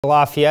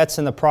Lafayette's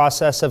in the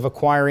process of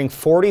acquiring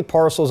 40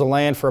 parcels of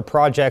land for a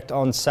project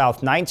on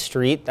South 9th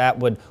Street that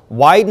would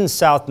widen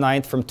South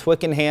 9th from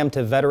Twickenham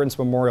to Veterans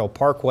Memorial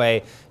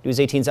Parkway. News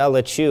 18's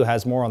Ella Chu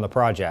has more on the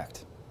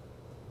project.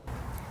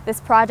 This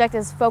project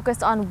is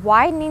focused on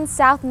widening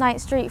South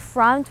 9th Street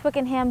from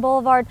Twickenham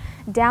Boulevard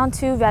down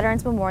to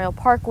Veterans Memorial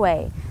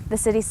Parkway. The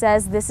city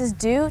says this is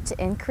due to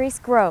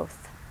increased growth.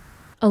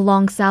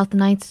 Along South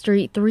 9th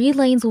Street, 3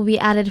 lanes will be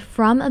added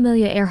from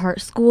Amelia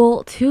Earhart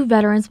School to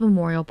Veterans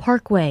Memorial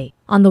Parkway.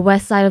 On the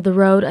west side of the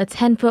road, a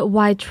 10-foot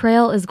wide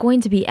trail is going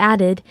to be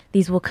added.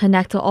 These will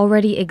connect to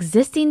already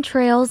existing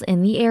trails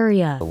in the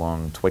area.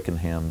 Along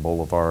Twickenham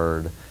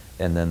Boulevard,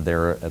 and then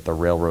there at the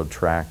railroad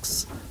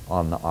tracks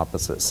on the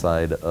opposite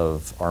side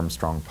of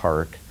Armstrong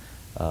Park.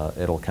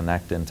 It'll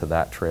connect into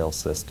that trail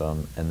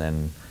system and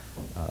then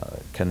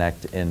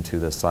connect into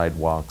the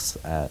sidewalks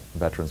at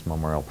Veterans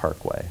Memorial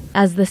Parkway.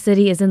 As the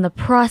city is in the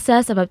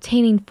process of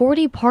obtaining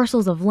 40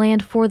 parcels of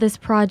land for this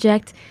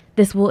project,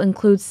 this will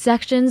include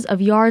sections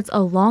of yards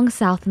along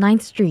South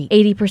 9th Street.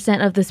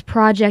 80% of this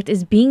project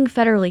is being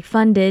federally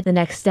funded. The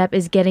next step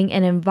is getting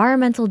an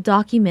environmental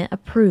document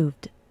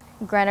approved.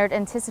 Grenard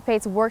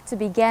anticipates work to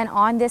begin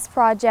on this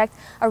project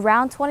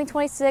around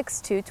 2026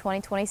 to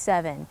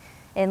 2027.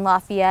 In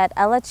Lafayette,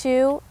 Ella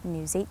Chu,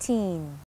 News 18.